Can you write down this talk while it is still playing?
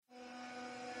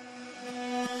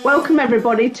Welcome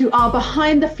everybody to our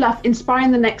Behind the Fluff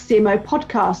Inspiring the Next CMO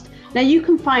podcast. Now you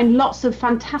can find lots of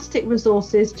fantastic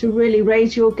resources to really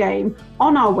raise your game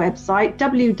on our website,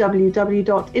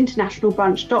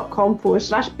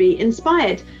 www.internationalbrunch.com/be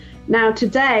inspired. Now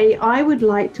today I would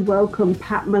like to welcome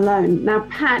Pat Malone. Now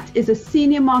Pat is a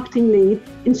senior marketing lead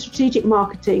in strategic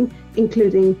marketing,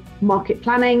 including market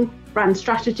planning, brand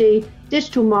strategy,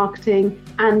 digital marketing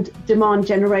and demand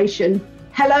generation.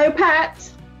 Hello Pat.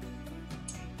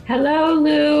 Hello,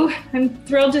 Lou. I'm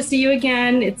thrilled to see you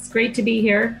again. It's great to be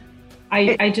here.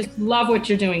 I just love what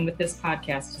you're doing with this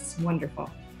podcast. It's wonderful.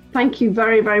 Thank you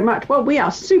very, very much. Well, we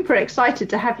are super excited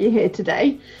to have you here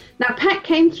today. Now, Pat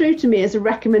came through to me as a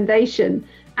recommendation,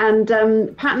 and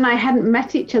Pat and I hadn't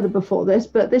met each other before this,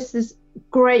 but this is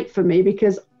great for me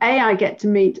because I get to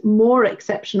meet more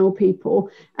exceptional people,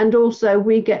 and also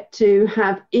we get to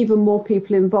have even more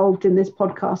people involved in this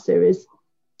podcast series.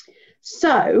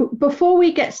 So before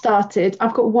we get started,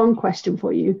 I've got one question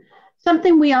for you.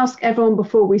 Something we ask everyone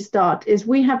before we start is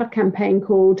we have a campaign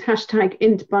called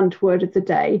 #InterBunch Word of the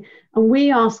Day. And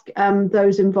we ask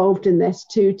those involved in this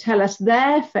to tell us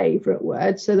their favorite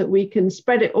word so that we can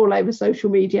spread it all over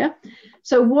social media.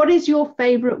 So what is your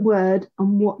favorite word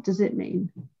and what does it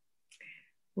mean?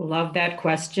 Love that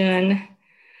question.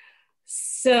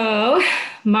 So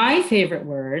my favorite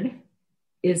word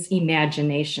is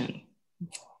imagination.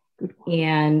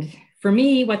 And for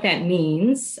me, what that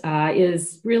means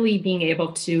is really being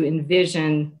able to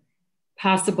envision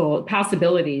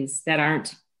possibilities that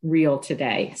aren't real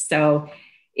today. So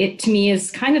it, to me,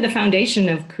 is kind of the foundation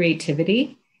of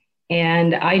creativity.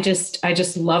 And I just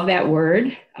love that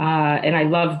word. And I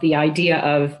love the idea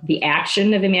of the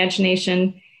action of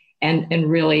imagination and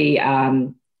really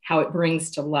how it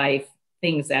brings to life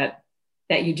things that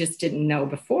you just didn't know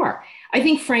before. I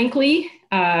think, frankly,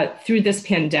 through this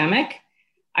pandemic,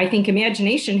 I think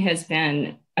imagination has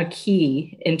been a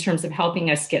key in terms of helping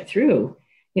us get through,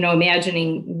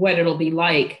 imagining what it'll be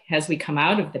like as we come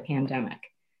out of the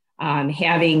pandemic.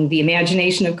 Having the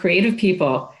imagination of creative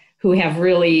people who have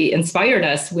really inspired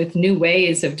us with new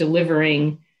ways of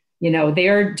delivering,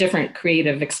 their different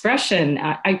creative expression.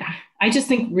 I just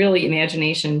think really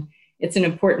imagination, it's an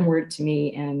important word to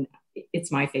me and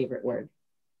it's my favorite word.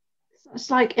 It's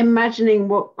like imagining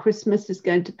what Christmas is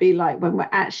going to be like when we're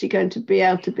actually going to be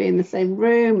able to be in the same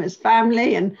room as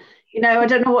family. And, I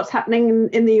don't know what's happening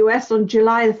in the US on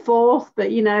July the 4th, but,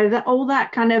 all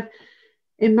that kind of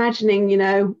imagining,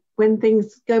 when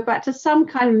things go back to some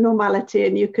kind of normality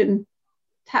and you can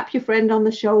tap your friend on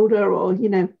the shoulder or,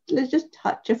 just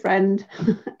touch a friend,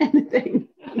 anything.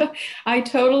 I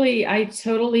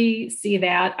totally see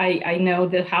that. I know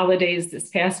the holidays this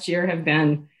past year have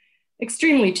been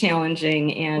extremely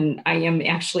challenging. And I am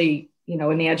actually,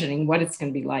 imagining what it's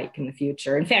going to be like in the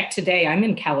future. In fact, today I'm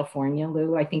in California,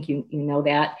 Lou. I think you know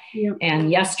that. Yep. And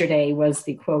yesterday was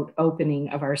the quote opening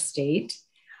of our state.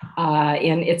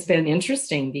 And it's been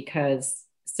interesting because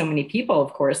so many people,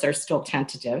 of course, are still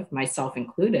tentative, myself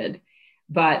included.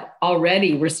 But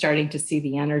already we're starting to see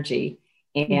the energy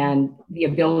and the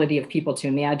ability of people to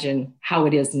imagine how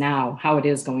it is now, how it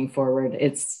is going forward.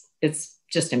 It's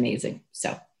just amazing.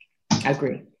 So I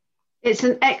agree. It's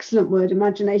an excellent word,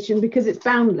 imagination, because it's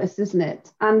boundless, isn't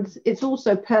it? And it's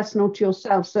also personal to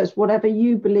yourself. So it's whatever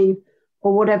you believe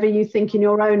or whatever you think in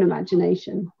your own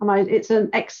imagination. And it's an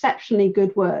exceptionally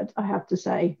good word, I have to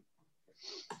say.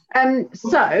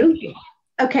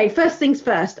 Okay, first things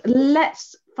first,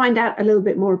 let's find out a little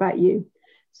bit more about you.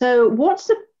 So what's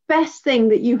the best thing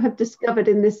that you have discovered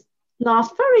in this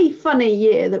last very funny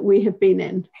year that we have been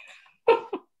in?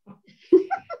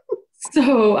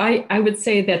 So I would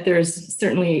say that there's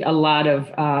certainly a lot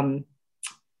of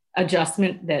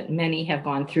adjustment that many have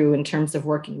gone through in terms of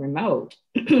working remote.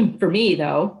 For me,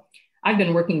 though, I've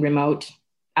been working remote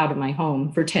out of my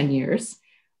home for 10 years,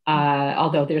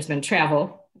 although there's been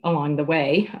travel along the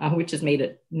way, which has made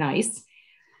it nice.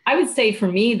 I would say for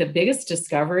me, the biggest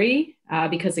discovery,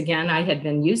 because again, I had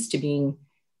been used to being,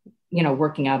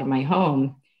 working out of my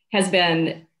home, has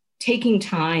been taking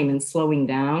time and slowing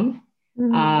down.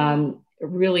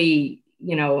 Really,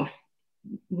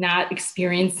 not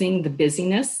experiencing the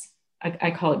busyness.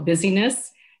 I call it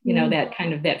busyness, that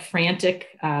kind of that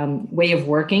frantic way of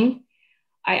working.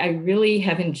 I really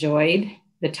have enjoyed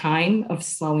the time of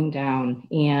slowing down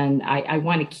and I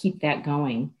want to keep that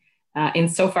going.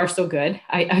 And so far, so good.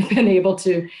 I've been able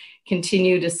to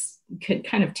continue to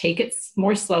kind of take it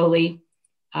more slowly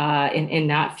and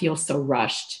not feel so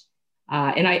rushed.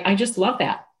 And I just love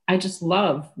that. I just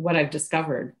love what I've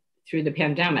discovered through the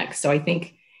pandemic. So I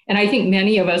think And I think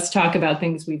many of us talk about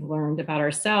things we've learned about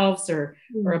ourselves or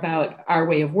about our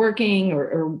way of working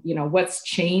or what's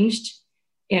changed.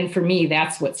 And for me,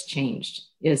 that's what's changed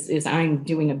is I'm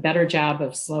doing a better job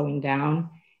of slowing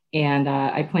down, and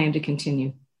I plan to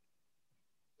continue.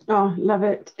 Oh, love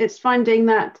it. It's finding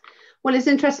that, well, it's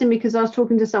interesting because I was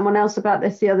talking to someone else about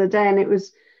this the other day, and it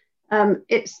was,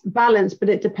 it's balance, but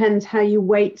it depends how you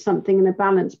weight something in a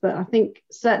balance. But I think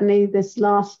certainly this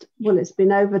last, well, it's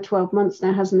been over 12 months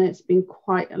now, hasn't it? It's been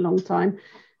quite a long time.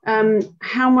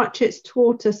 How much it's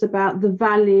taught us about the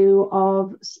value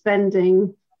of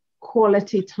spending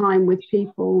quality time with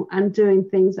people and doing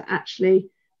things that actually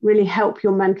really help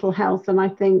your mental health. And I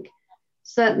think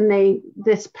certainly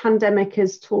this pandemic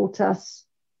has taught us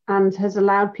and has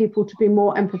allowed people to be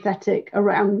more empathetic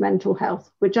around mental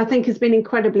health, which I think has been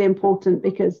incredibly important,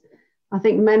 because I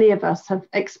think many of us have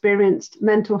experienced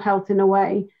mental health in a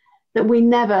way that we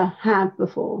never had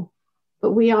before,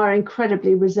 but we are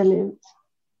incredibly resilient,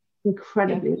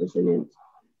 resilient.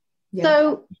 Yeah.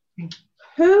 So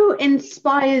who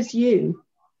inspires you?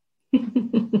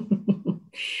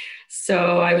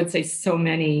 So I would say so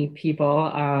many people,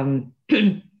 and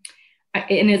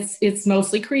it's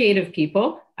mostly creative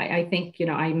people. I think,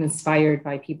 I'm inspired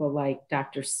by people like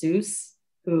Dr. Seuss,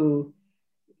 who,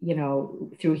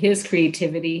 through his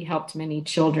creativity helped many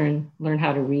children learn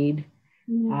how to read.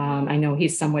 Yeah. I know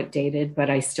he's somewhat dated, but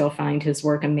I still find his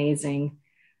work amazing.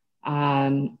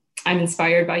 I'm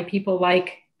inspired by people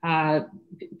like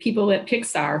people at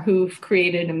Pixar who've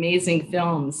created amazing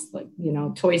films like,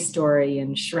 Toy Story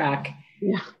and Shrek.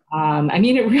 Yeah.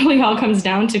 It really all comes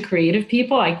down to creative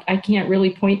people. I can't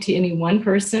really point to any one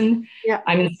person. Yeah.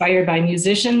 I'm inspired by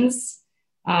musicians.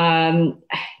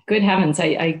 Good heavens,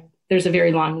 there's a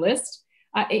very long list.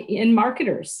 And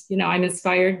marketers, I'm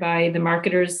inspired by the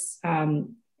marketers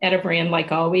at a brand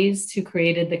like Always, who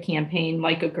created the campaign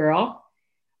Like a Girl,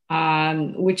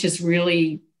 which has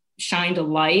really shined a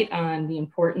light on the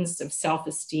importance of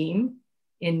self-esteem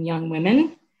in young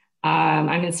women.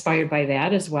 I'm inspired by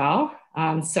that as well.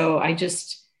 So I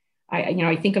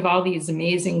think of all these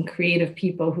amazing creative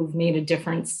people who've made a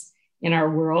difference in our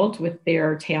world with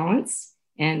their talents,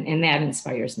 and that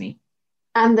inspires me.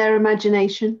 And their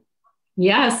imagination.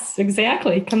 Yes,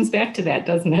 exactly. It comes back to that,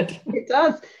 doesn't it? It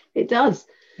does. It does.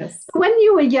 Yes. When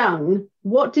you were young,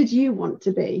 what did you want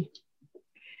to be?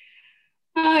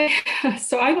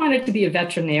 So I wanted to be a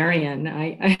veterinarian.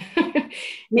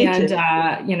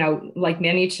 Like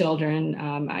many children,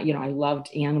 I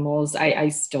loved animals. I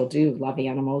still do love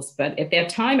animals, but at that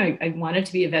time I wanted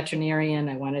to be a veterinarian.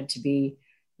 I wanted to be,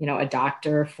 a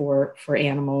doctor for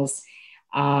animals.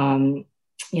 I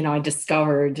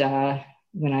discovered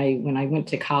when I went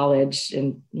to college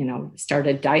and,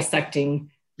 started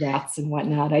dissecting rats and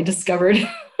whatnot, I discovered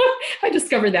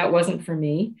that wasn't for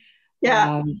me.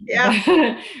 Yeah.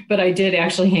 But I did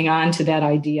actually hang on to that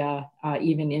idea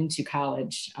even into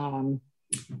college. And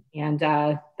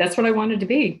that's what I wanted to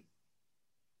be.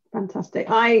 Fantastic.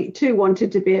 I too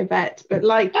wanted to be a vet, but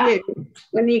like you,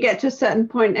 when you get to a certain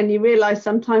point and you realize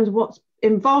sometimes what's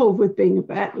involved with being a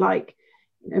vet, like,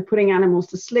 putting animals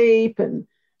to sleep and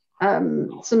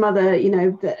some other,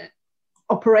 the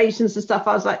operations and stuff,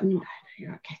 I was like, no,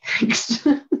 you're okay, thanks.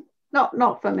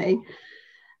 not for me.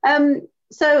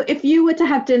 So if you were to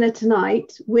have dinner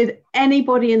tonight with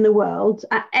anybody in the world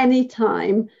at any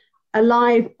time,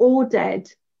 alive or dead,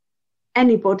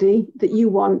 anybody that you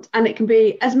want, and it can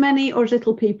be as many or as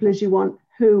little people as you want,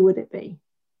 who would it be?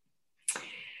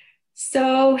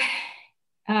 So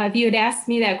if you had asked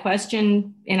me that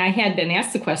question, and I had been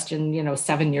asked the question,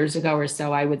 7 years ago or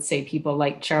so, I would say people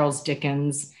like Charles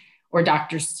Dickens or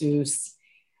Dr. Seuss.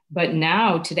 But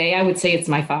now, today, I would say it's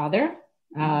my father.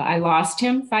 I lost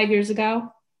him 5 years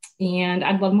ago, and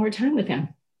I'd love more time with him.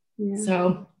 Yeah.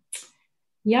 So,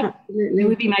 yeah, it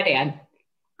would be my dad.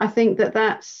 I think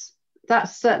that's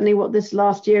certainly what this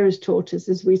last year has taught us,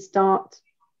 as we start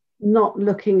not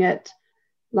looking at,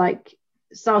 like,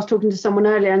 so I was talking to someone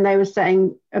earlier and they were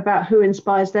saying about who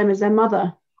inspires them as their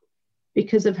mother,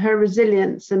 because of her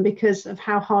resilience and because of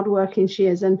how hardworking she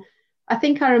is. And I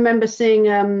think I remember seeing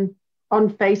on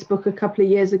Facebook a couple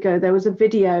of years ago, there was a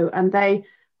video and they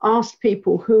asked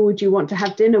people, who would you want to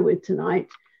have dinner with tonight?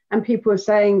 And people were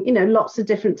saying, lots of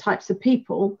different types of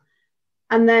people.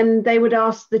 And then they would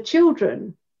ask the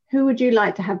children, who would you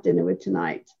like to have dinner with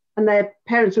tonight? And their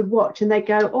parents would watch and they'd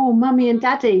go, oh, mummy and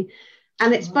daddy.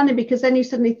 And it's funny because then you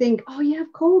suddenly think, oh, yeah,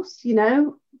 of course,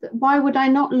 why would I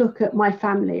not look at my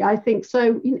family? I think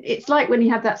so. It's like when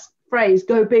you have that phrase,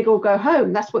 go big or go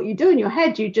home. That's what you do in your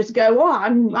head. You just go, oh,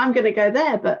 I'm going to go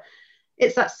there. But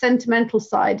it's that sentimental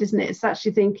side, isn't it? It's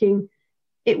actually thinking,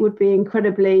 it would be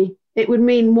it would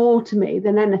mean more to me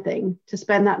than anything to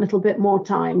spend that little bit more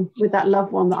time with that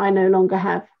loved one that I no longer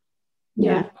have.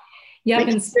 Yeah. Yep.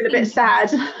 Makes me feel a bit sad.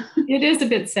 It is a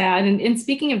bit sad. And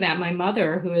speaking of that, my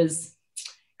mother, who is,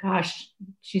 gosh,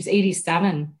 she's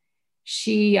 87.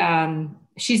 She's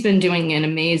been doing an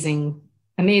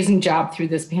amazing job through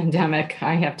this pandemic,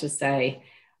 I have to say.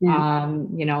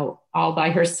 Yeah. All by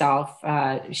herself.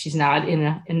 She's not in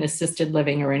an assisted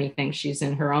living or anything. She's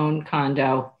in her own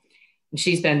condo. And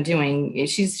she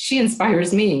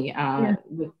inspires me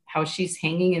with how she's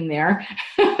hanging in there.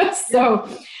 So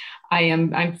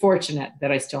I'm fortunate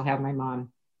that I still have my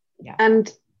mom. Yeah.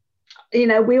 And,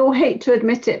 we all hate to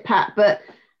admit it, Pat, but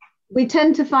we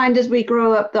tend to find as we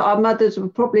grow up that our mothers were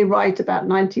probably right about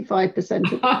 95% of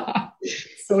the time.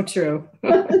 So true.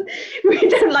 We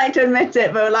don't like to admit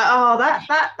it, but we're like, oh,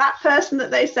 that person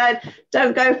that they said,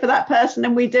 don't go for that person.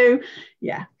 And we do.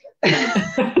 Yeah. We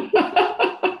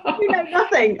know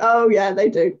nothing. Oh, yeah, they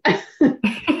do.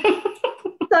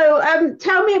 So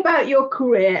tell me about your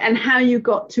career and how you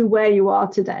got to where you are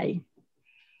today.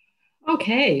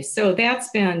 Okay, so that's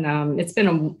been, it's been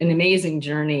an amazing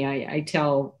journey. I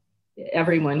tell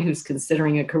everyone who's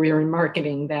considering a career in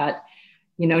marketing that,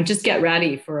 just get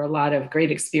ready for a lot of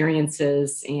great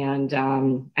experiences. And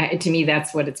to me,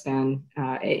 that's what it's been.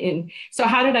 So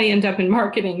how did I end up in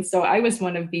marketing? So I was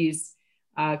one of these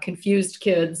confused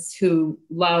kids who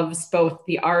loves both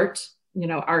the art,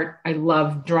 I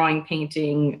love drawing,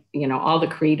 painting, all the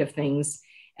creative things.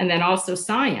 And then also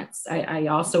science. I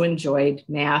also enjoyed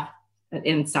math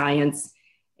and science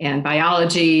and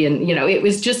biology. And, it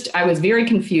was just, I was very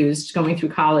confused going through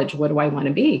college. What do I want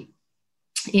to be?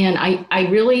 And I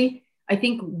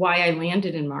think why I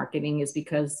landed in marketing is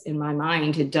because in my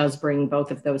mind, it does bring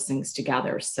both of those things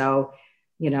together. So,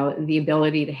 the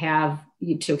ability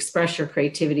to express your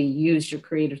creativity, use your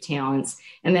creative talents,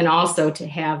 and then also to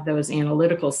have those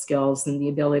analytical skills and the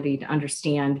ability to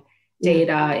understand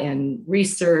data and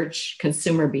research,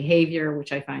 consumer behavior,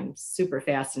 which I find super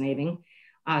fascinating.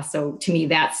 So to me,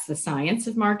 that's the science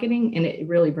of marketing, and it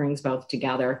really brings both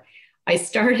together. I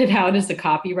started out as a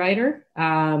copywriter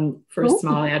for a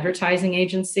small advertising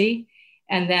agency,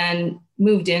 and then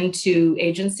moved into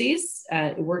agencies,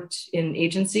 worked in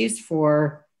agencies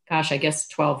for,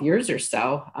 12 years or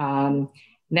so. And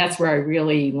that's where I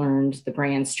really learned the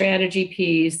brand strategy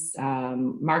piece,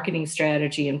 marketing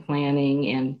strategy and planning,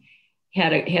 and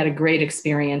had a great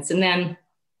experience. And then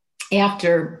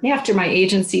after my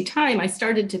agency time,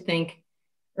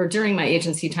 during my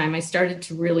agency time, I started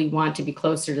to really want to be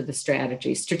closer to the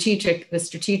strategy. The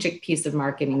strategic piece of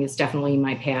marketing is definitely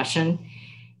my passion.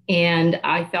 And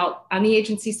I felt on the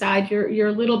agency side, you're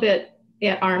a little bit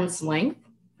at arm's length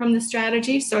from the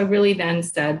strategy. So I really then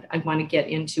said, I want to get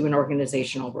into an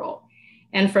organizational role.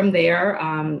 And from there,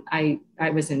 I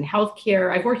was in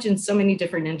healthcare. I've worked in so many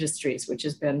different industries, which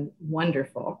has been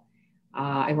wonderful.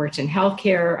 I worked in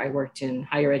healthcare. I worked in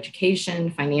higher education,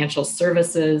 financial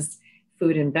services,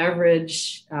 food and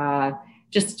beverage,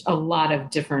 just a lot of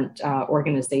different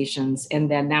organizations. And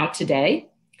then now today,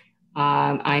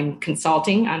 I'm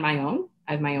consulting on my own.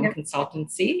 I have my own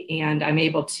consultancy, and I'm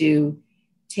able to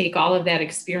take all of that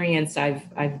experience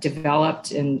I've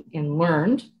developed and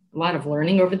learned, a lot of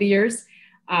learning over the years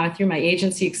through my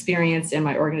agency experience and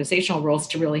my organizational roles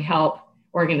to really help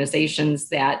organizations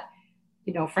that,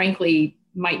 frankly,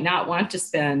 might not want to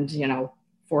spend,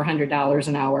 $400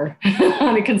 an hour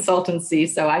on a consultancy.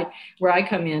 So where I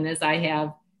come in is I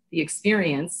have the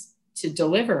experience to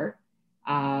deliver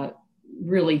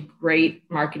really great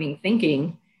marketing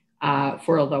thinking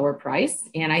for a lower price.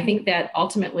 And I think that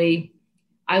ultimately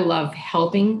I love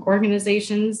helping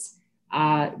organizations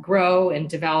grow and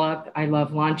develop. I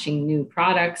love launching new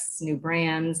products, new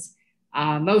brands.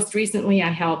 Most recently, I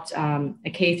helped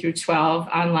a K through 12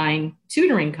 online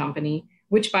tutoring company,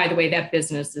 which, by the way, that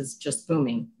business is just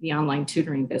booming. The online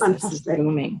tutoring business is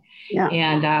booming. Yeah.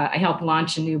 And I helped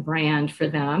launch a new brand for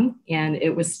them. And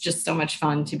it was just so much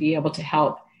fun to be able to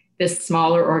help this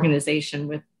smaller organization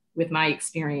with my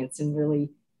experience and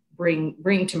really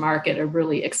bring to market a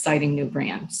really exciting new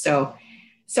brand. So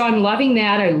I'm loving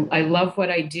that. I love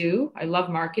what I do. I love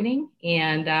marketing.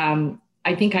 And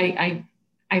I think I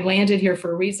landed here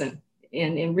for a reason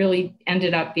and really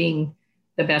ended up being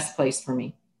the best place for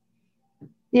me.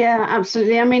 Yeah,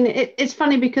 absolutely. I mean, it's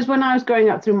funny because when I was growing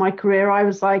up through my career, I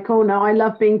was like, oh no, I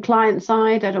love being client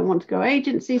side. I don't want to go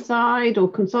agency side or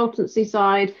consultancy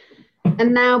side.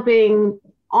 And now being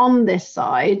on this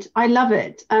side, I love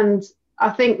it. And I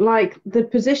think like the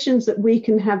positions that we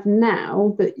can have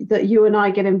now that you and I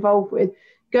get involved with,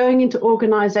 going into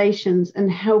organizations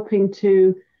and helping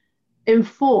to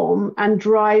inform and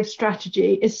drive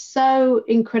strategy is so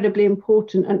incredibly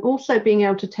important, and also being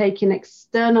able to take in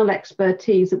external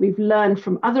expertise that we've learned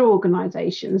from other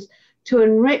organizations to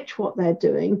enrich what they're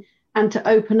doing and to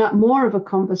open up more of a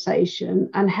conversation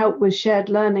and help with shared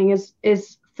learning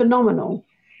is phenomenal.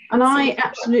 And I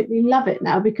absolutely love it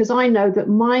now, because I know that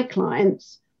my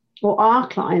clients, or our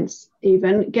clients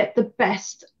even, get the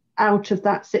best out of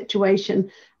that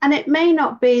situation. And it may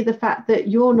not be the fact that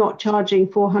you're not charging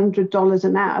 $400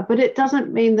 an hour, but it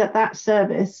doesn't mean that that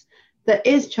service that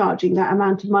is charging that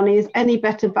amount of money is any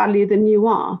better value than you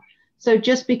are. So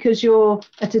just because you're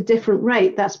at a different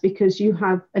rate, that's because you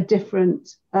have a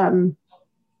different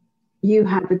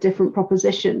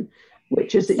proposition,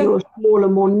 which is that you're a smaller,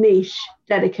 more niche,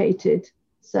 dedicated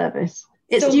service.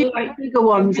 It's so bigger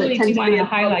ones. I really do want to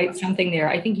highlight something there.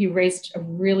 I think you raised a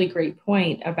really great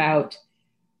point about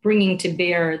bringing to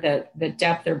bear the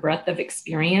depth or breadth of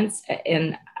experience.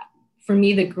 And for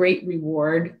me, the great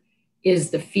reward is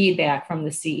the feedback from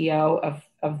the CEO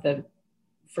of the,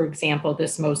 for example,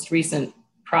 this most recent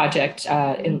project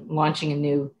in launching a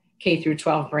new K through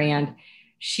 12 brand.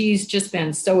 She's just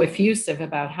been so effusive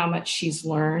about how much she's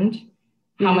learned,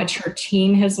 how much her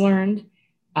team has learned,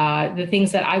 the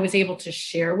things that I was able to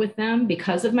share with them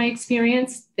because of my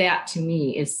experience. That to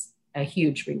me is a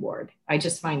huge reward. I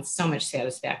just find so much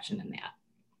satisfaction in that.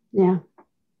 Yeah,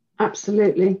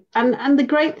 absolutely. And the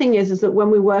great thing is that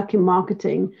when we work in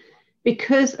marketing,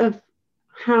 because of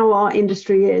how our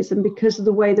industry is and because of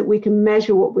the way that we can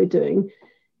measure what we're doing,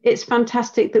 it's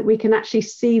fantastic that we can actually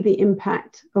see the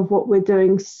impact of what we're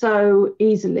doing so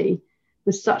easily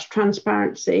with such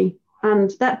transparency.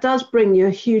 And that does bring you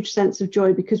a huge sense of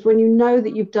joy, because when you know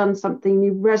that you've done something,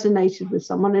 you've resonated with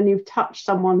someone and you've touched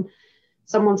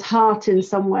someone's heart in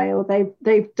some way, or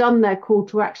they've done their call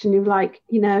to action, you're like,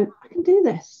 I can do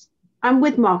this. And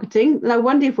with marketing, no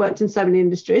wonder you've worked in so many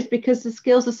industries, because the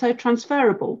skills are so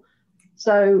transferable.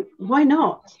 So why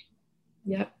not?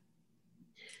 Yep.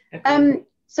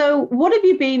 So what have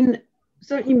you been,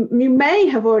 so you may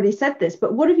have already said this,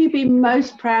 but what have you been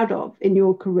most proud of in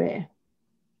your career?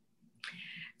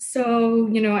 So,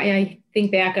 I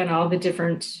think back on all the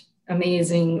different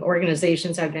amazing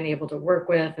organizations I've been able to work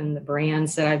with and the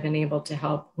brands that I've been able to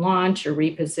help launch or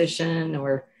reposition,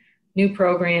 or new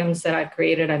programs that I've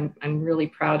created. I'm really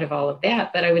proud of all of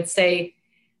that. But I would say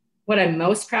what I'm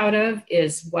most proud of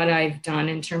is what I've done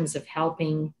in terms of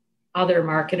helping other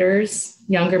marketers,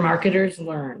 younger marketers,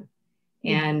 learn.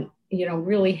 And,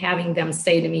 really having them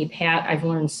say to me, Pat, I've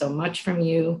learned so much from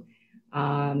you,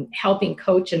 helping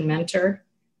coach and mentor.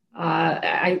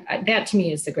 That to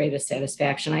me is the greatest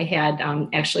satisfaction. I had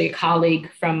actually a colleague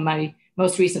from my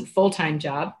most recent full-time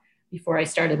job before I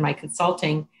started my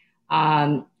consulting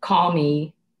call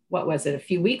me, what was it, a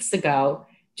few weeks ago,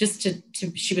 just to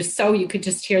she was so, you could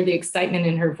just hear the excitement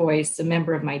in her voice, a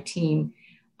member of my team,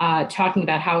 talking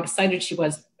about how excited she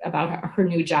was about her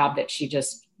new job, that she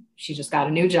just got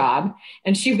a new job.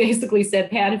 And she basically said,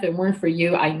 Pat, if it weren't for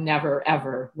you, I never,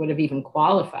 ever would have even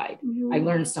qualified. Mm-hmm. I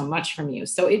learned so much from you.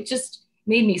 So it just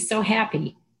made me so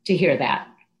happy to hear that.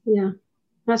 Yeah,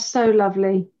 that's so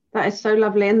lovely. That is so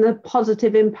lovely. And the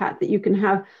positive impact that you can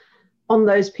have on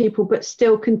those people, but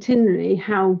still continually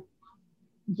how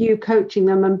you coaching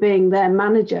them and being their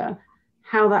manager,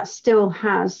 how that still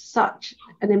has such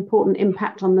an important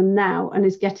impact on them now and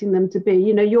is getting them to be,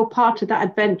 you're part of that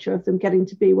adventure of them getting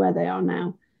to be where they are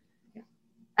now.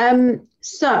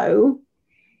 So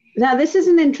now this is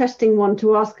an interesting one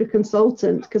to ask a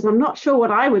consultant, because I'm not sure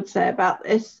what I would say about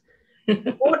this.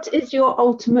 What is your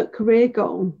ultimate career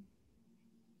goal?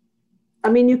 I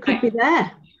mean, you could be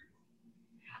there.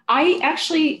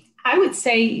 I would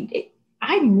say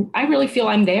I really feel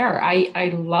I'm there.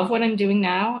 I love what I'm doing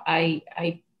now. I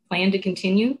plan to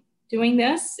continue doing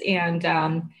this, and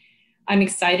I'm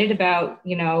excited about,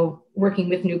 working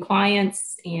with new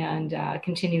clients and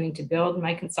continuing to build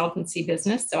my consultancy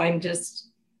business. So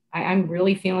I'm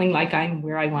really feeling like I'm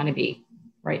where I want to be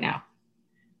right now.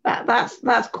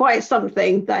 That's quite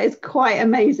something. That is quite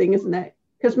amazing, isn't it?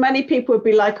 Because many people would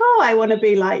be like, oh, I want to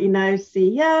be like,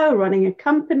 CEO, running a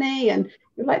company. And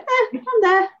you're like, I'm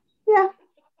there. Yeah,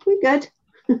 we're good.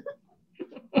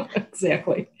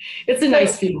 Exactly. It's a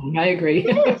nice feeling. I agree.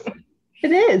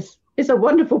 It is. It's a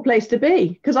wonderful place to be,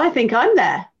 because I think I'm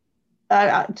there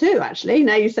too, actually.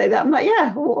 Now you say that, I'm like,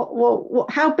 yeah, well,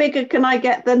 how bigger can I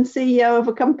get than CEO of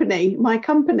a company, my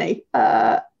company?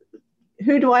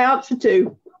 Who do I answer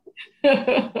to?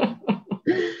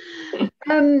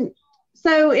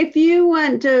 So if you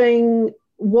weren't doing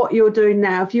what you're doing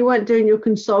now, if you weren't doing your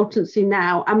consultancy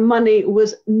now and money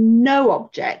was no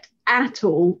object at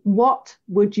all, what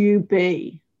would you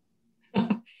be?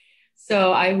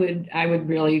 So I would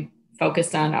really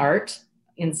focus on art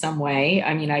in some way.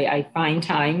 I mean, I find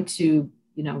time to,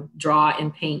 draw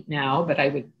and paint now, but I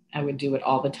would do it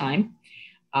all the time.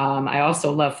 I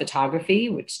also love photography,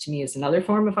 which to me is another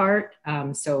form of art.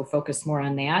 So focus more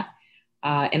on that.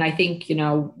 And I think,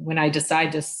 when I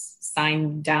decide to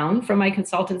sign down from my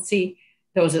consultancy,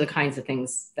 those are the kinds of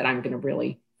things that I'm going to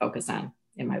really focus on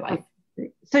in my life.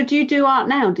 So do you do art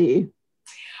now? Do you?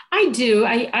 I do.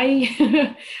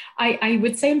 I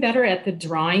would say I'm better at the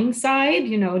drawing side,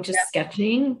 just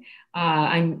sketching.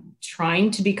 I'm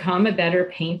trying to become a better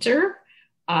painter,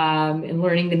 and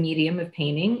learning the medium of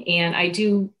painting. And I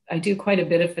do quite a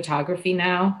bit of photography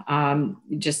now,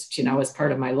 just, as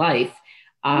part of my life.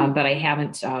 But I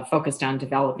haven't focused on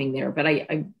developing there. But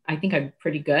I think I'm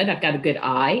pretty good. I've got a good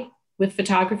eye with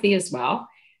photography as well.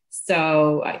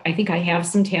 So I think I have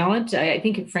some talent. I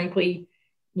think it frankly,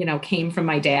 came from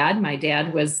my dad. My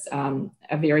dad was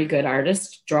a very good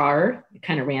artist, drawer. It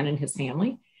kind of ran in his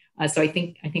family. So I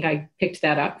think I picked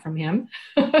that up from him.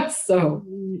 So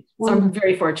I'm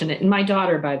very fortunate. And my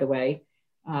daughter, by the way,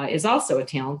 is also a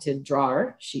talented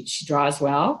drawer. She draws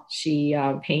well. She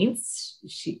paints.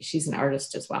 She's an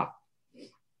artist as well.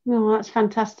 Oh, that's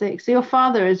fantastic. So your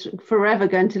father is forever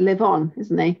going to live on,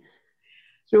 isn't he?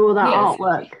 Through all that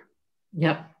artwork.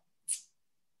 Yep.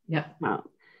 Wow.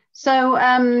 So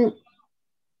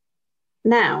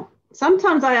now,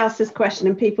 sometimes I ask this question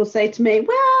and people say to me, well,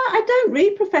 I don't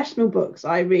read professional books.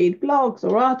 I read blogs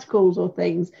or articles or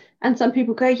things. And some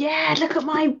people go, yeah, look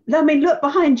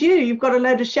behind you. You've got a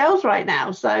load of shelves right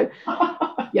now. So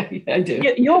yeah, I do.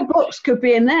 Your books could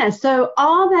be in there. So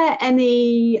are there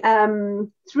any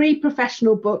 3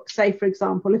 professional books, say, for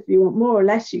example, if you want more or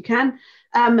less, you can,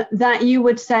 that you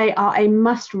would say are a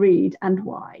must read and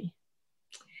why?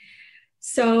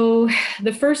 So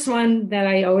the first one that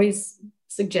I always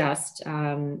suggest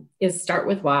is Start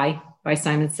With Why by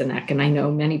Simon Sinek. And I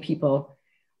know many people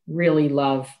really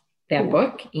love that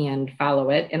book and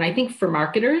follow it. And I think for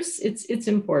marketers, it's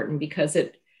important because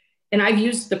and I've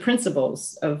used the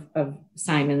principles of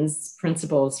Simon's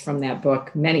principles from that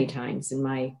book many times in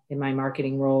my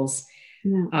marketing roles.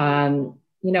 Yeah.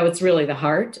 It's really the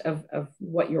heart of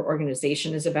what your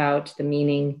organization is about, the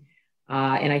meaning.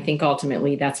 And I think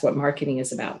ultimately that's what marketing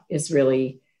is about, is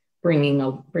really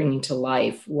bringing to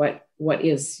life what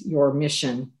is your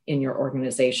mission in your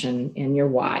organization and your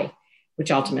why, which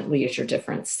ultimately is your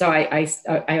difference. So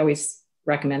I always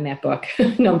recommend that book,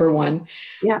 number one.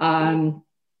 Yeah.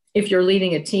 If you're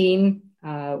leading a team,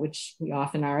 which we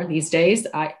often are these days,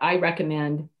 I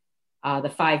recommend the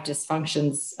 5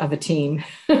 dysfunctions of a team.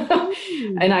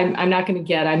 And I'm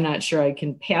not sure I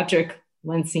can, Patrick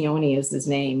Lencioni is his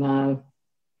name.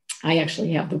 I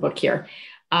actually have the book here.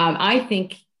 I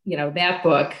think, that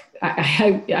book,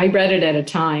 I read it at a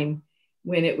time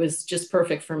when it was just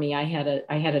perfect for me. I had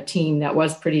a team that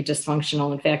was pretty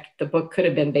dysfunctional. In fact, the book could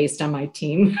have been based on my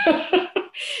team.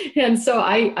 And so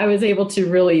I was able to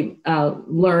really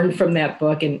learn from that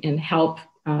book and help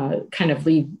kind of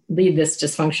lead this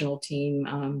dysfunctional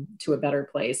team to a better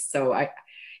place. So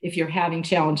if you're having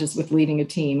challenges with leading a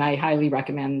team, I highly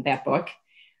recommend that book.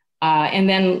 And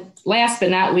then last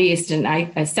but not least,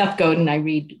 and Seth Godin, I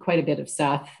read quite a bit of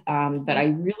Seth, but I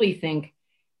really think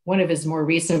one of his more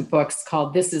recent books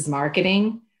called This Is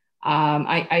Marketing.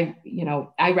 I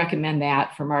recommend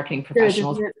that for marketing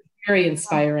professionals. Good, very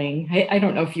inspiring. I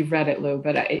don't know if you've read it, Lou,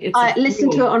 but I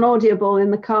listened to it on Audible in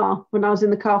the car when I was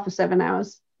in the car for 7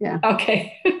 hours. Yeah.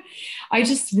 Okay. I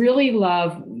just really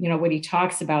love, what he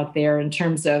talks about there in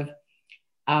terms of,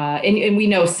 and we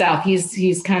know Seth,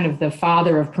 he's kind of the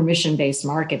father of permission-based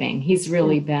marketing. He's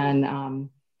really been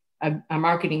a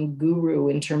marketing guru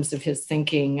in terms of his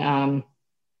thinking.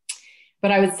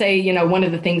 But I would say, one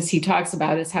of the things he talks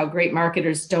about is how great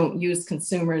marketers don't use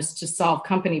consumers to solve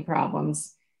company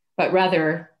problems, but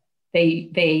rather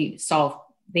they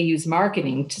use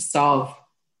marketing to solve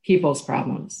people's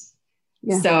problems.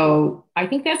 Yeah. So I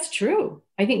think that's true.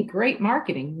 I think great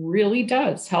marketing really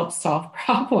does help solve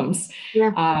problems.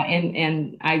 Yeah.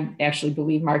 And I actually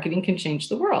believe marketing can change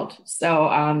the world. So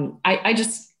I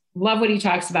just love what he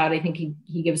talks about. I think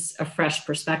he gives a fresh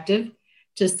perspective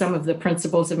to some of the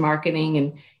principles of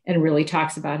marketing and really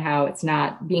talks about how it's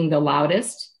not being the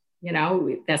loudest.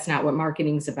 That's not what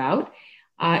marketing's about.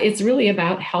 It's really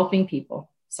about helping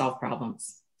people solve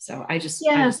problems. So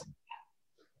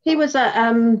he was at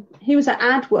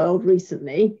AdWorld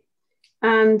recently,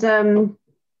 and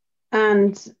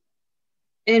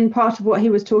in part of what he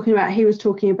was talking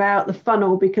about the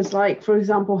funnel, because, like, for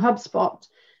example, HubSpot,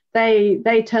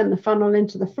 they turn the funnel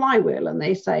into the flywheel, and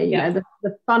they say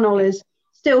the funnel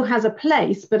still has a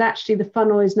place, but actually the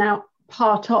funnel is now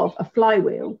part of a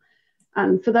flywheel.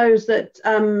 And for those that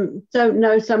don't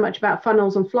know so much about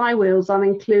funnels and flywheels, I'll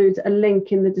include a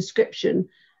link in the description,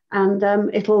 and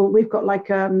we've got like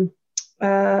a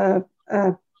webinar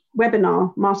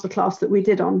masterclass that we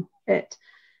did on it.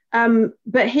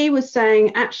 But he was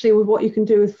saying, actually, with what you can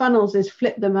do with funnels is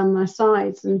flip them on their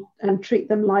sides and treat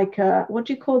them like what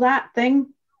do you call that thing?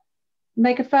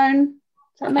 Megaphone?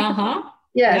 Is that a megaphone?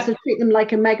 Yeah, yep. So treat them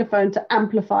like a megaphone to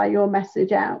amplify your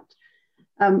message out,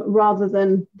 rather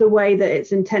than the way that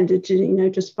it's intended to,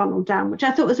 just funnel down, which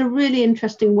I thought was a really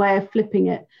interesting way of flipping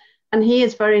it. And he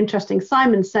is very interesting.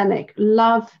 Simon Sinek,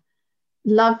 love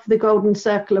the golden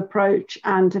circle approach.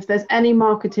 And if there's any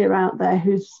marketer out there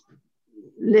who's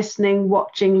listening,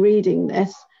 watching, reading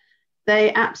this,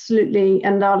 they absolutely,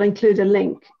 and I'll include a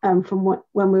link from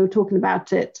when we were talking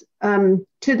about it,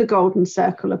 to the golden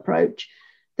circle approach,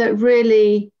 that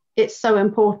really it's so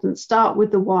important. Start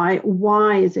with the why.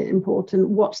 Why is it important?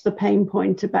 What's the pain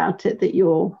point about it that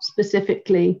you're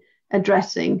specifically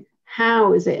addressing?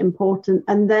 How is it important?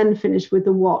 And then finish with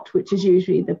the what, which is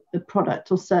usually the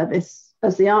product or service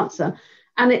as the answer.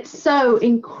 And it's so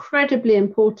incredibly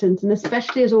important, and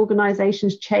especially as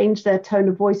organizations change their tone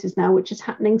of voices now, which is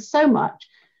happening so much.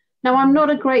 Now, I'm not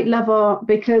a great lover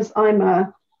because I'm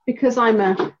an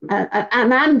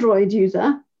Android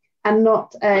user and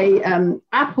not a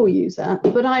Apple user,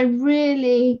 but I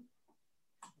really,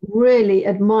 really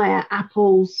admire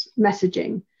Apple's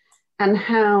messaging and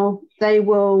how they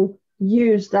will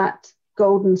use that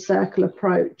golden circle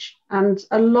approach. And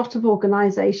a lot of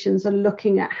organizations are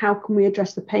looking at how can we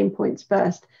address the pain points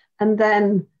first, and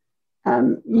then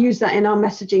use that in our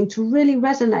messaging to really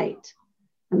resonate.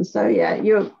 And so, yeah,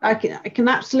 I can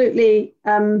absolutely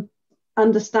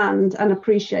understand and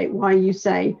appreciate why you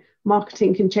say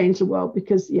marketing can change the world,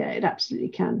 because it absolutely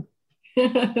can.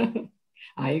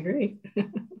 I agree.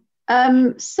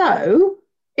 So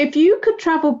if you could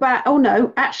travel back,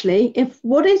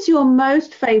 what is your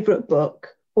most favorite book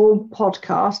or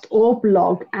podcast or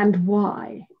blog, and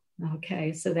why?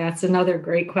 Okay, so that's another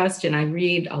great question. I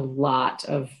read a lot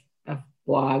of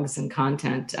blogs and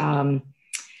content.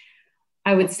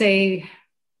 I would say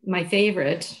my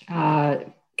favorite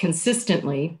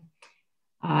consistently,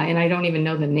 and I don't even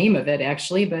know the name of it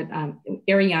actually, but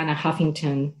Arianna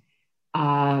Huffington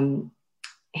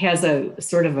has a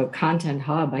sort of a content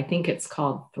hub. I think it's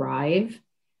called Thrive,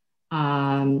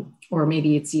 or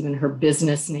maybe it's even her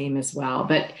business name as well.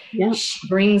 But she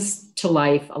brings to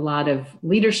life a lot of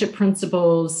leadership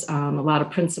principles, a lot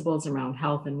of principles around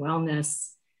health and wellness.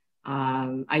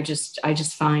 I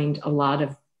just find a lot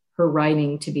of her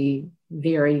writing to be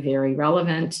very, very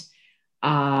relevant.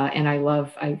 And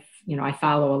I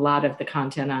follow a lot of the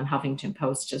content on Huffington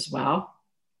Post as well.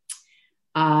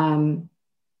 I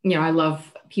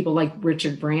love people like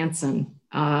Richard Branson.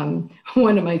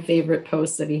 One of my favorite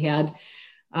posts that he had,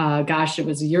 it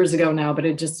was years ago now, but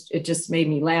it just made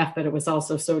me laugh, but it was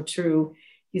also so true.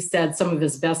 He said some of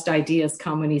his best ideas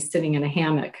come when he's sitting in a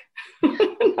hammock.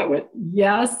 I went,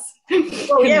 yes.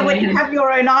 Well, yeah, when you have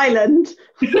your own island.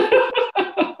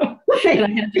 And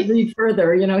I had to read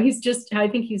further. I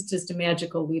think he's just a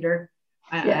magical leader.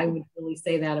 I would really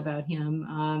say that about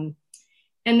him.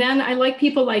 And then I like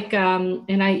people like,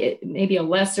 maybe a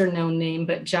lesser known name,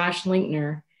 but Josh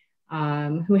Linkner,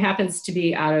 who happens to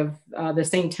be out of the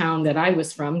same town that I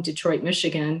was from, Detroit,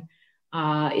 Michigan,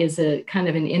 is a kind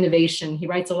of an innovation. He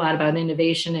writes a lot about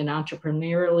innovation and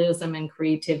entrepreneurialism and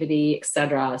creativity, et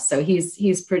cetera. So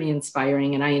he's pretty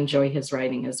inspiring, and I enjoy his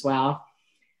writing as well.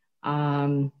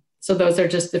 So those are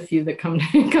just a few that come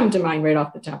to mind right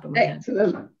off the top of my head.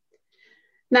 Excellent.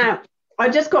 Now, I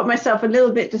just got myself a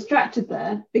little bit distracted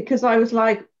there because I was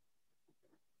like,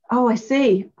 oh, I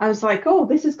see. I was like, oh,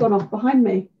 this has gone off behind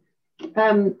me.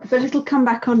 But it'll come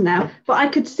back on now. But I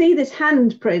could see this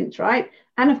handprint, right?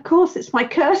 And of course, it's my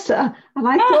cursor. And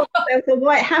I thought there was a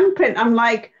white handprint. I'm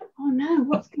like, oh no,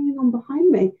 what's going on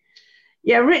behind me?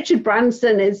 Yeah, Richard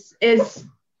Branson is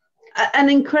an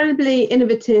incredibly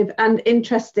innovative and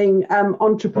interesting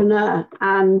entrepreneur,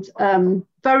 and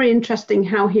very interesting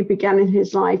how he began in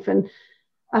his life. And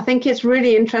I think it's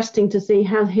really interesting to see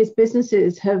how his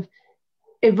businesses have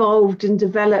evolved and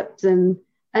developed, and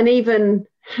even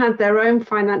had their own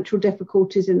financial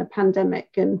difficulties in the pandemic.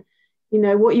 And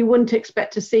what you wouldn't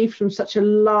expect to see from such a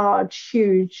large,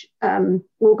 huge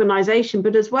organization,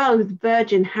 but as well with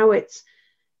Virgin, how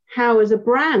as a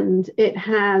brand it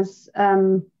has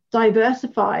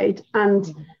diversified,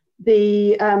 and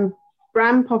the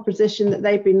brand proposition that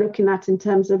they've been looking at in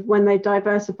terms of when they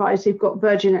diversify. So you've got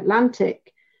Virgin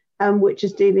Atlantic, which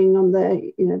is dealing on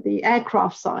the, the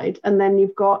aircraft side. And then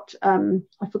you've got,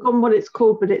 I've forgotten what it's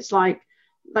called, but it's like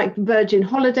Virgin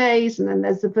Holidays. And then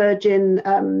there's the Virgin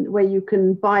where you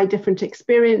can buy different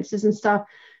experiences and stuff.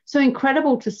 So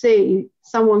incredible to see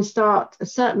someone start a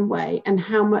certain way and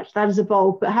how much that has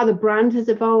evolved, but how the brand has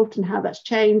evolved and how that's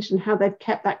changed and how they've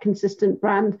kept that consistent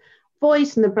brand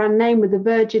voice and the brand name with the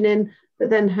Virgin in, but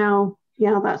then how,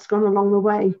 that's gone along the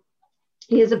way.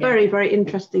 He is a very, very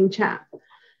interesting chap.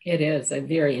 It is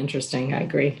very interesting. I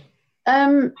agree.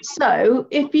 So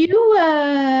if you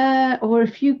or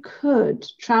if you could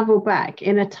travel back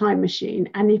in a time machine,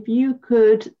 and if you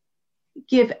could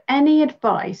give any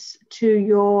advice to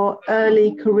your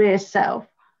early career self,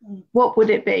 what would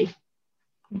it be?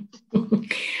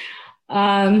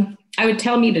 I would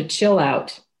tell me to chill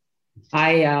out.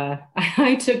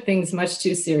 I took things much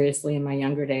too seriously in my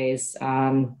younger days.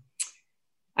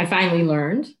 I finally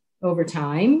learned over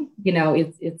time,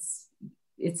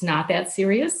 it's not that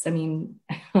serious. I mean,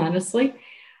 honestly.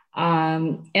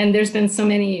 And there's been so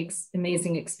many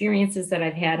amazing experiences that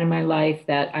I've had in my life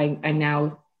that I'm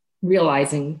now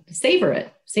realizing to savor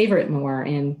it more,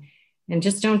 and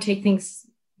just don't take things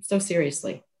so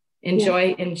seriously.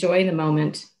 Enjoy the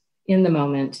moment, in the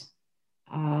moment,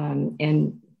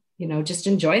 and just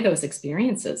enjoy those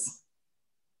experiences.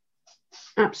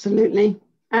 Absolutely.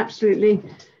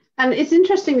 And it's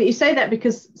interesting that you say that,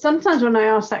 because sometimes when I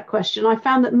ask that question, I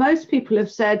found that most people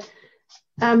have said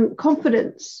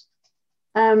confidence.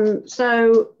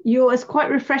 So it's quite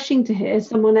refreshing to hear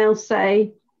someone else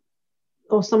say,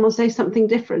 or someone say something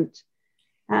different,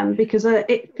 because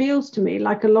it feels to me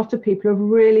like a lot of people have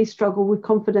really struggled with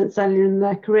confidence earlier in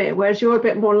their career, whereas you're a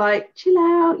bit more like, chill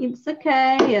out, it's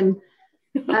okay. And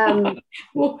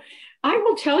well, I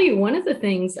will tell you, one of the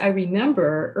things I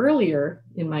remember earlier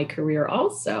in my career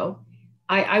also,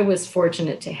 I was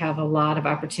fortunate to have a lot of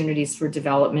opportunities for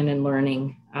development and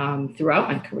learning throughout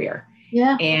my career.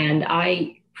 Yeah. And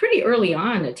I pretty early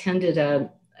on attended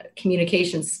a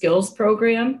communication skills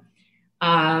program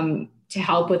to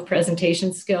help with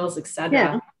presentation skills, et cetera.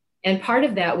 Yeah. And part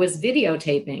of that was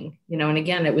videotaping, and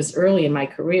again, it was early in my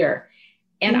career.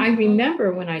 And I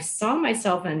remember when I saw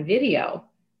myself on video,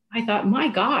 I thought, my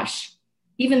gosh,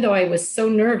 even though I was so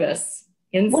nervous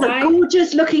inside. What a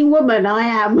gorgeous looking woman I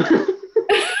am.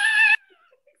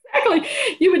 Exactly.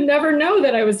 You would never know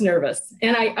that I was nervous.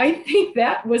 And I think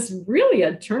that was really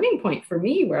a turning point for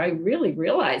me, where I really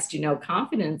realized,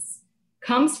 confidence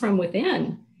comes from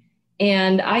within.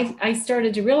 And I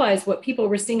started to realize what people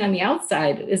were seeing on the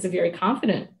outside is a very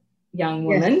confident young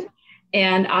woman. Yes.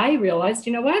 And I realized,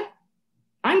 you know what?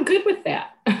 I'm good with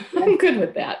that. I'm good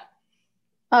with that.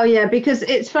 Oh, yeah, because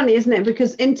it's funny, isn't it?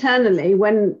 Because internally,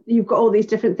 when you've got all these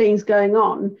different things going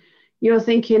on, you're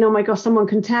thinking, oh, my gosh, someone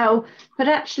can tell. But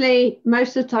actually,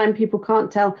 most of the time, people can't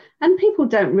tell. And people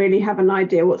don't really have an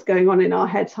idea what's going on in our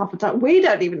heads half the time. We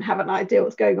don't even have an idea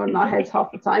what's going on in our heads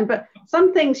half the time. But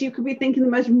some things you could be thinking the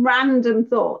most random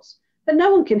thoughts, but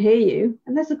no one can hear you,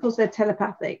 unless, of course, they're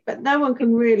telepathic. But no one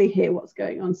can really hear what's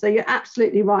going on. So you're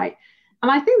absolutely right. And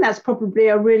I think that's probably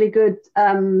a really good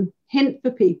hint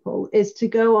for people, is to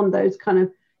go on those kind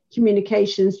of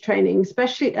communications training,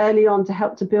 especially early on, to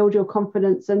help to build your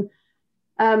confidence. And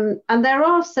there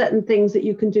are certain things that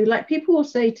you can do. Like, people will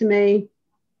say to me,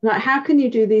 like, how can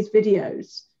you do these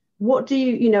videos? What do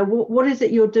what is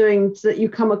it you're doing so that you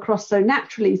come across so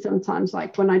naturally sometimes,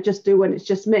 like when it's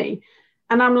just me?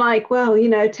 And I'm like, well,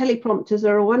 teleprompters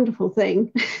are a wonderful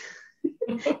thing.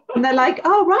 And they're like,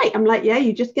 oh, right. I'm like, yeah,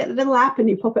 you just get the little app and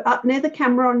you pop it up near the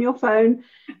camera on your phone,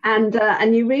 and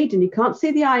you read, and you can't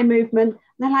see the eye movement. And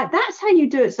they're like, that's how you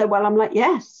do it so well. I'm like,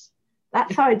 yes,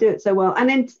 that's how I do it so well.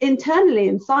 And internally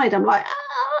inside, I'm like,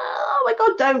 oh my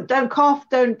God, don't cough,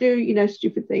 don't do,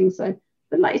 stupid things. So,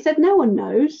 but like you said, no one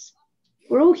knows.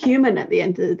 We're all human at the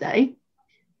end of the day.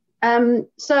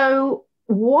 So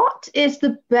what is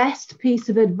the best piece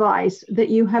of advice that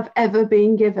you have ever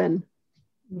been given?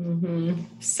 Mm-hmm.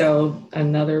 So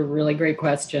another really great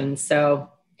question. So,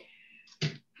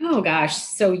 oh gosh,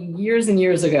 so years and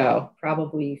years ago,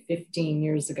 probably 15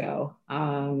 years ago,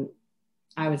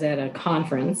 I was at a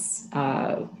conference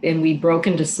and we broke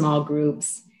into small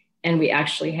groups, and we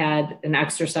actually had an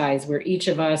exercise where each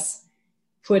of us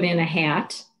put in a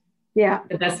hat. Yeah.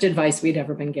 The best advice we'd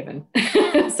ever been given.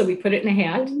 So we put it in a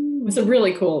hat. It was a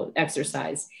really cool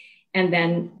exercise. And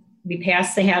then we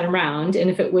passed the hat around, and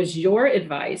if it was your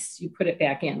advice, you put it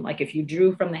back in. Like if you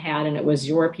drew from the hat and it was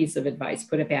your piece of advice,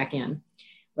 put it back in.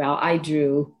 Well, I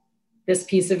drew this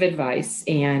piece of advice,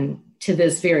 and to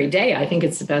this very day, I think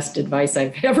it's the best advice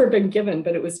I've ever been given,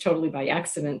 but it was totally by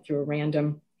accident through a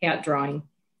random hat drawing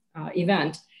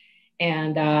event.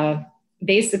 And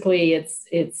basically,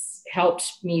 it's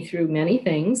helped me through many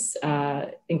things,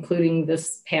 including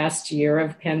this past year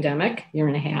of pandemic, year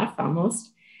and a half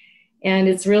almost. And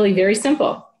it's really very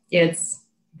simple. It's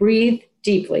breathe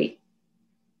deeply.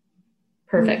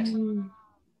 Perfect.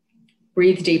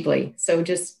 Breathe deeply. So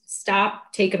just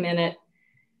stop, take a minute,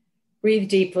 breathe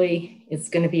deeply. It's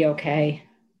going to be okay.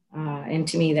 And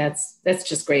to me, that's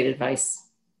just great advice.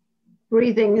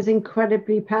 Breathing is an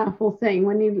incredibly powerful thing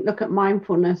when you look at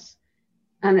mindfulness,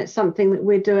 and it's something that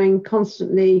we're doing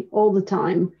constantly all the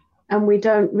time, and we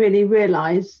don't really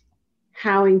realize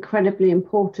how incredibly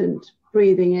important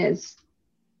breathing is.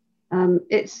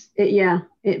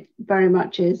 It very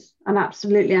much is. And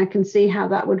absolutely, I can see how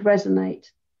that would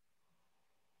resonate.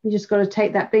 You just got to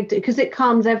take that because it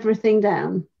calms everything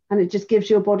down, and it just gives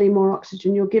your body more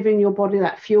oxygen. You're giving your body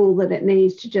that fuel that it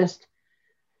needs to just,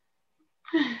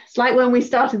 it's like when we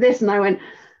started this and I went,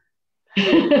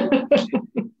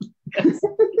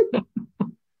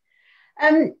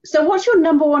 so what's your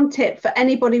number one tip for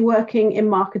anybody working in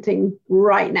marketing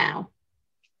right now?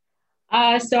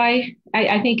 So I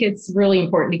think it's really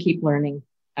important to keep learning.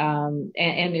 And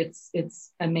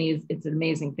it's amazing. It's an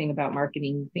amazing thing about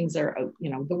marketing. Things are,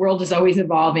 the world is always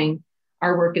evolving.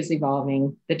 Our work is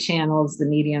evolving, the channels, the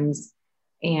mediums.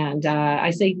 And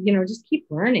I say, just keep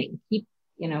learning,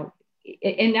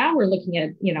 and now we're looking at,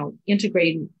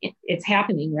 integrating, it's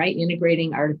happening, right?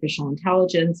 Integrating artificial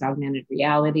intelligence, augmented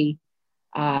reality,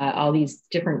 all these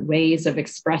different ways of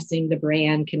expressing the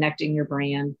brand, connecting your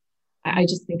brand. I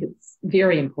just think it's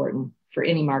very important for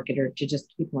any marketer to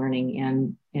just keep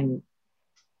learning and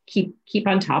keep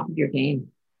on top of your game.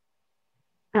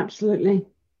 Absolutely.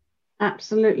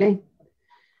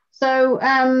 So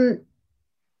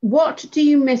what do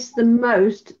you miss the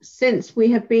most since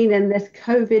we have been in this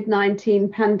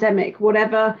COVID-19 pandemic,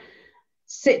 whatever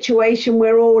situation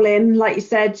we're all in? Like you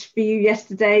said, for you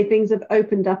yesterday, things have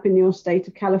opened up in your state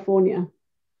of California.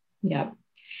 Yeah.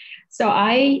 So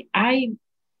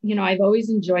I've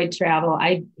always enjoyed travel.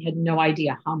 I had no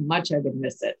idea how much I would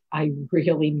miss it. I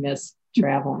really miss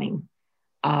traveling.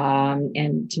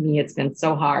 And to me, it's been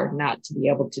so hard not to be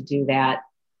able to do that.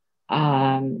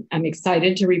 I'm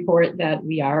excited to report that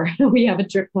we have a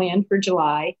trip planned for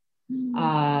July.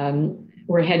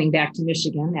 We're heading back to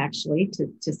Michigan, actually,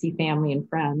 to see family and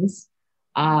friends.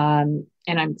 And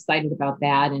I'm excited about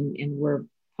that. And we're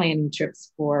planning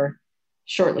trips for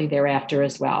shortly thereafter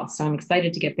as well. So I'm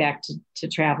excited to get back to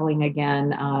traveling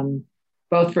again,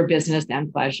 both for business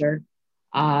and pleasure.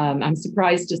 I'm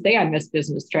surprised to say I miss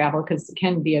business travel because it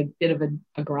can be a bit of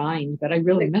a grind, but I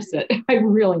really miss it. I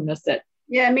really miss it.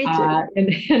 Yeah, me too.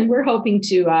 And we're hoping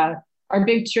to, our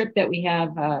big trip that we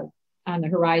have on the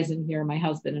horizon here, my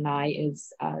husband and I,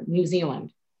 is New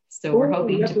Zealand. So we're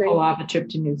hoping to pull off a trip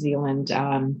to New Zealand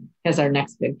as our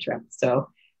next big trip. So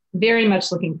very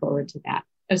much looking forward to that.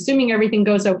 Assuming everything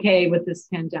goes okay with this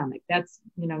pandemic. That's,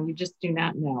 you just do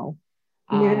not know.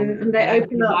 And they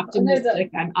open up.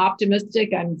 I'm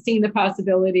optimistic. I'm seeing the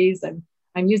possibilities.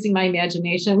 I'm using my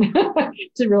imagination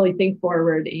to really think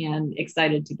forward, and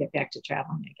excited to get back to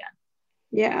traveling again.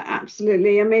 Yeah,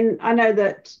 absolutely. I mean, I know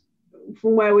that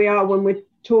from where we are when we're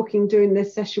doing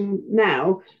this session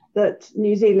now, that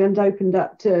New Zealand opened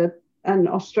up to, and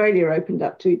Australia opened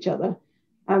up to each other.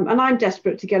 And I'm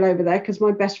desperate to get over there because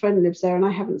my best friend lives there and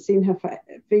I haven't seen her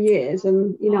for years,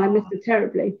 and I miss her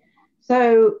terribly.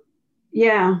 So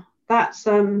yeah, that's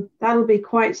that'll be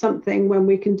quite something when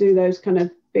we can do those kind of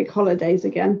big holidays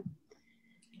again.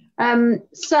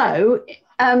 So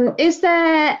is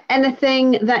there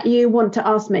anything that you want to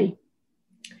ask me?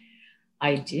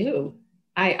 I do.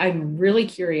 I'm really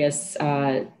curious.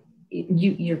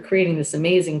 You're creating this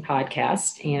amazing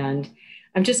podcast, and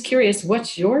I'm just curious,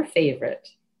 what's your favorite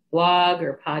blog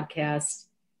or podcast?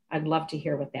 I'd love to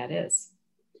hear what that is.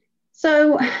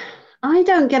 So I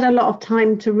don't get a lot of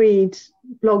time to read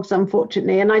blogs,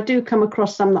 unfortunately, and I do come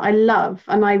across some that I love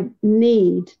and I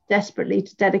need desperately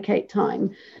to dedicate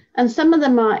time. And some of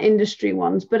them are industry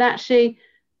ones, but actually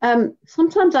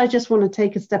sometimes I just want to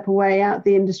take a step away out of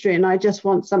the industry, and I just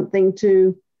want something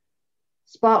to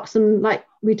spark some, like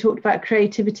we talked about,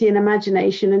 creativity and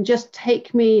imagination, and just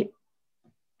take me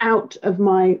out of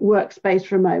my workspace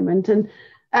for a moment. And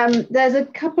there's a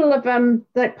couple of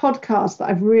podcasts that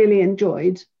I've really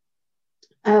enjoyed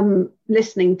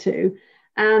listening to.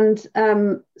 And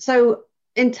so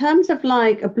in terms of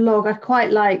like a blog, I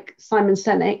quite like Simon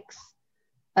Sinek's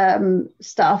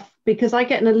stuff, because I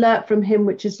get an alert from him,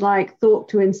 which is like thought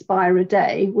to inspire a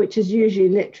day, which is usually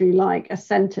literally like a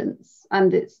sentence,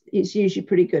 and it's usually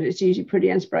pretty good. It's usually pretty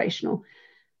inspirational.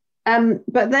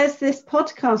 But there's this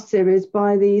podcast series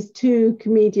by these two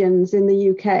comedians in the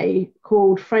UK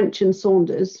called French and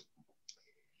Saunders,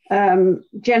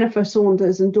 Jennifer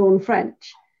Saunders and Dawn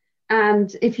French.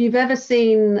 And if you've ever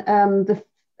seen the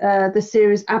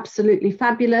series Absolutely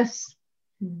Fabulous,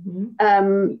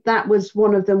 that was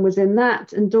one of them was in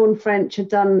that. And Dawn French had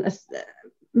done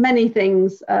many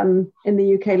things in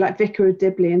the UK, like Vicar of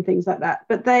Dibley and things like that.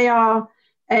 But they are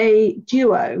a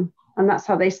duo, and that's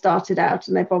how they started out.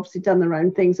 And they've obviously done their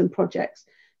own things and projects.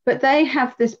 But they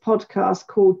have this podcast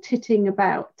called Titting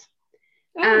About.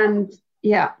 Oh. And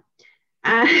yeah.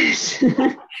 And it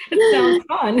sounds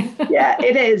fun. Yeah,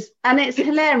 it is. And it's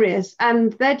hilarious.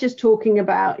 And they're just talking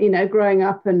about, growing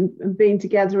up and being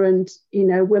together and,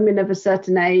 women of a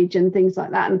certain age and things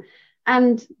like that.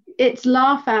 And it's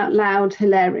laugh out loud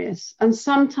hilarious. And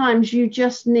sometimes you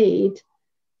just need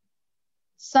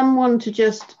someone to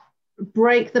just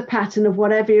break the pattern of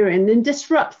whatever you're in and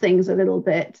disrupt things a little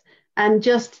bit and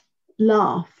just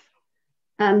laugh.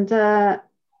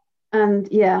 And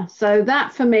yeah, so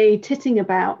that for me, Titting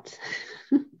About.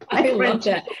 I love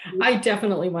that. I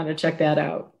definitely want to check that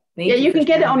out. You can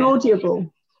get it on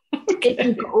Audible. Okay. If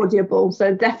you've got Audible,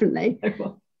 so definitely.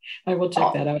 I will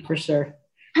check that out for sure.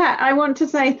 Pat, I want to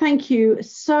say thank you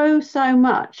so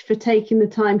much for taking the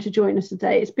time to join us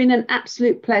today. It's been an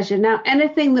absolute pleasure. Now,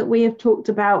 anything that we have talked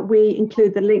about, we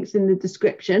include the links in the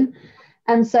description.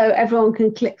 And so everyone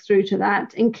can click through to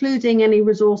that, including any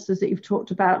resources that you've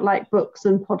talked about, like books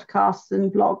and podcasts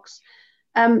and blogs.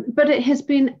 But it has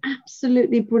been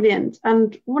absolutely brilliant.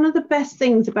 And one of the best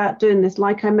things about doing this,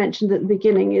 like I mentioned at the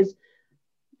beginning, is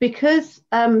because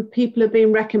people have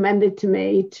been recommended to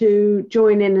me to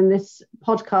join in this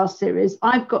podcast series,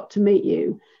 I've got to meet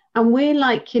you. And we're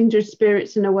like kindred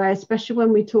spirits in a way, especially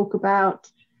when we talk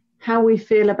about how we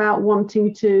feel about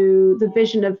wanting to, the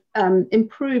vision of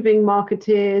improving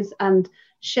marketeers and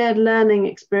shared learning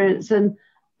experience. And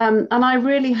I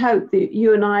really hope that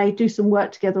you and I do some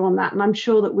work together on that. And I'm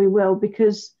sure that we will,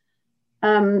 because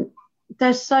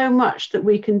there's so much that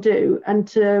we can do, and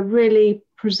to really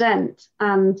present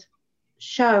and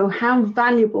show how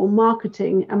valuable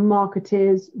marketing and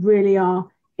marketeers really are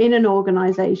in an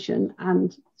organization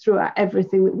and throughout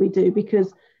everything that we do.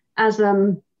 Because as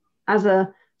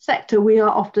a sector, we are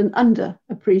often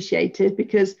underappreciated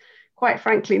because, quite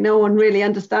frankly, no one really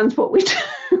understands what we do.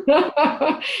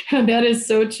 That is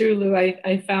so true, Lou.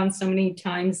 I found so many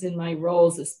times in my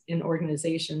roles in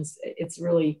organizations, it's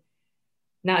really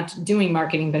not doing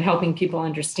marketing, but helping people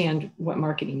understand what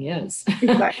marketing is.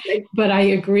 Exactly. But I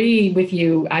agree with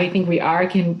you. I think we are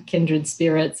kindred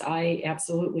spirits. I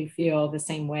absolutely feel the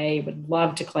same way. Would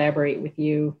love to collaborate with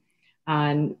you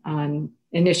on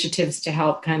initiatives to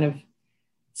help kind of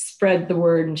spread the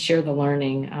word and share the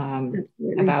learning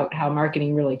about how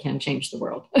marketing really can change the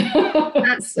world.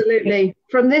 Absolutely.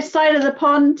 From this side of the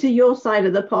pond to your side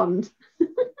of the pond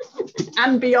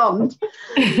and beyond.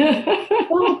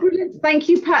 Oh, brilliant. Thank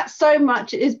you, Pat, so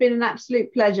much. It has been an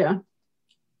absolute pleasure.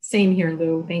 Same here,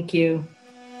 Lou. Thank you.